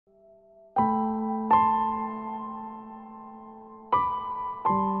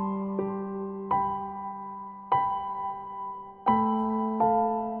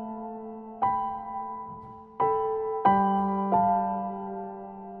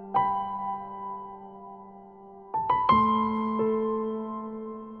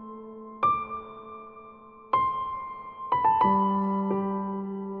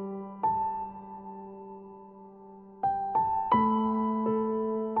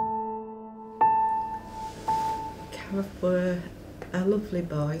Kav were a lovely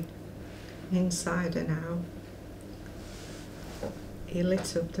boy, inside and out. He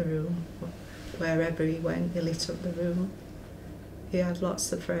lit up the room. Wherever he went, he lit up the room. He had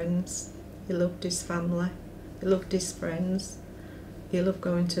lots of friends. He loved his family. He loved his friends. He loved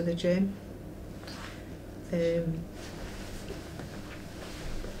going to the gym.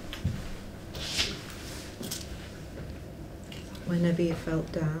 Whenever you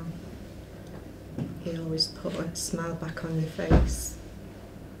felt down, he always put a smile back on your face.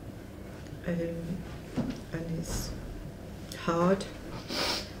 And it's hard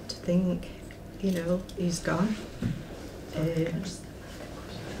to think, you know, he's gone.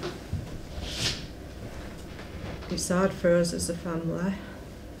 It's hard for us as a family.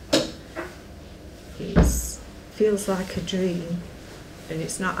 It feels like a dream and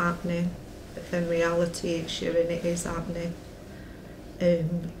it's not happening, but then reality it's sure and it is happening.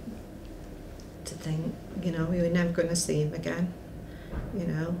 To think, you know, we were never going to see him again, you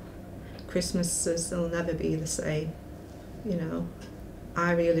know. Christmases will never be the same, you know.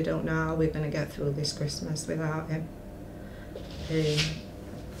 I really don't know how we're going to get through this Christmas without him. It's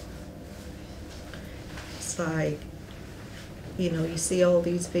like, you know, you see all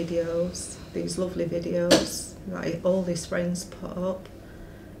these videos, these lovely videos, like all these friends put up,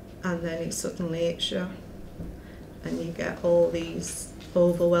 and then it suddenly hits you, and you get all these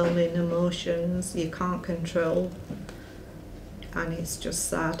overwhelming emotions you can't control, and it's just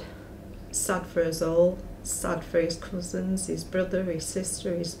sad. It's sad for us all. It's sad for his cousins, his brother, his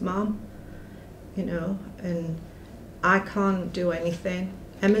sister, his mum, you know, and I can't do anything.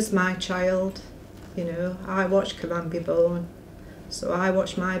 Emma's my child, you know. I watched Kavan be born, so I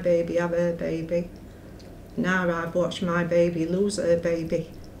watched my baby have her baby. Now I've watched my baby lose her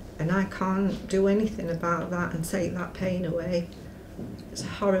baby, and I can't do anything about that and take that pain away. It's a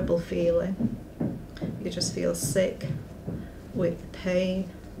horrible feeling. You just feel sick with pain,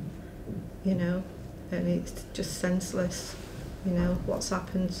 you know, and it's just senseless, you know, what's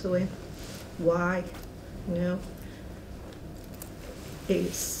happened to him, why, you know.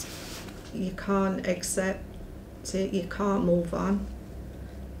 It's, you can't accept it, you can't move on.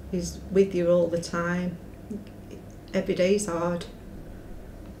 He's with you all the time. Every day's hard.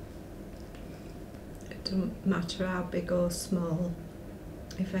 It doesn't matter how big or small.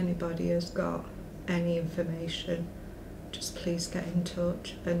 If anybody has got any information, just please get in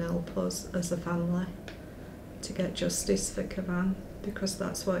touch and help us as a family to get justice for Kavan, because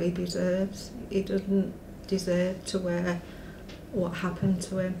that's what he deserves. He doesn't deserve to wear what happened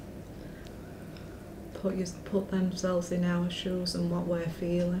to him. Put themselves in our shoes and what we're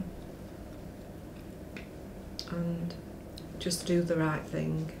feeling, and just do the right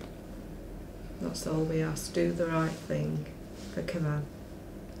thing. That's all we ask, do the right thing for Kavan.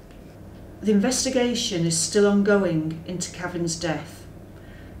 The investigation is still ongoing into Kavan's death.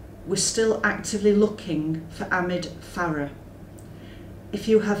 We're still actively looking for Ahmed Farah. If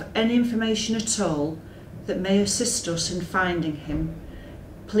you have any information at all that may assist us in finding him,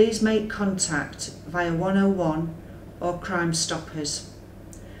 please make contact via 101 or Crimestoppers.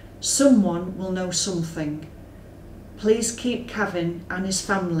 Someone will know something. Please keep Kavan and his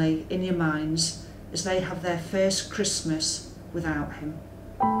family in your minds as they have their first Christmas without him.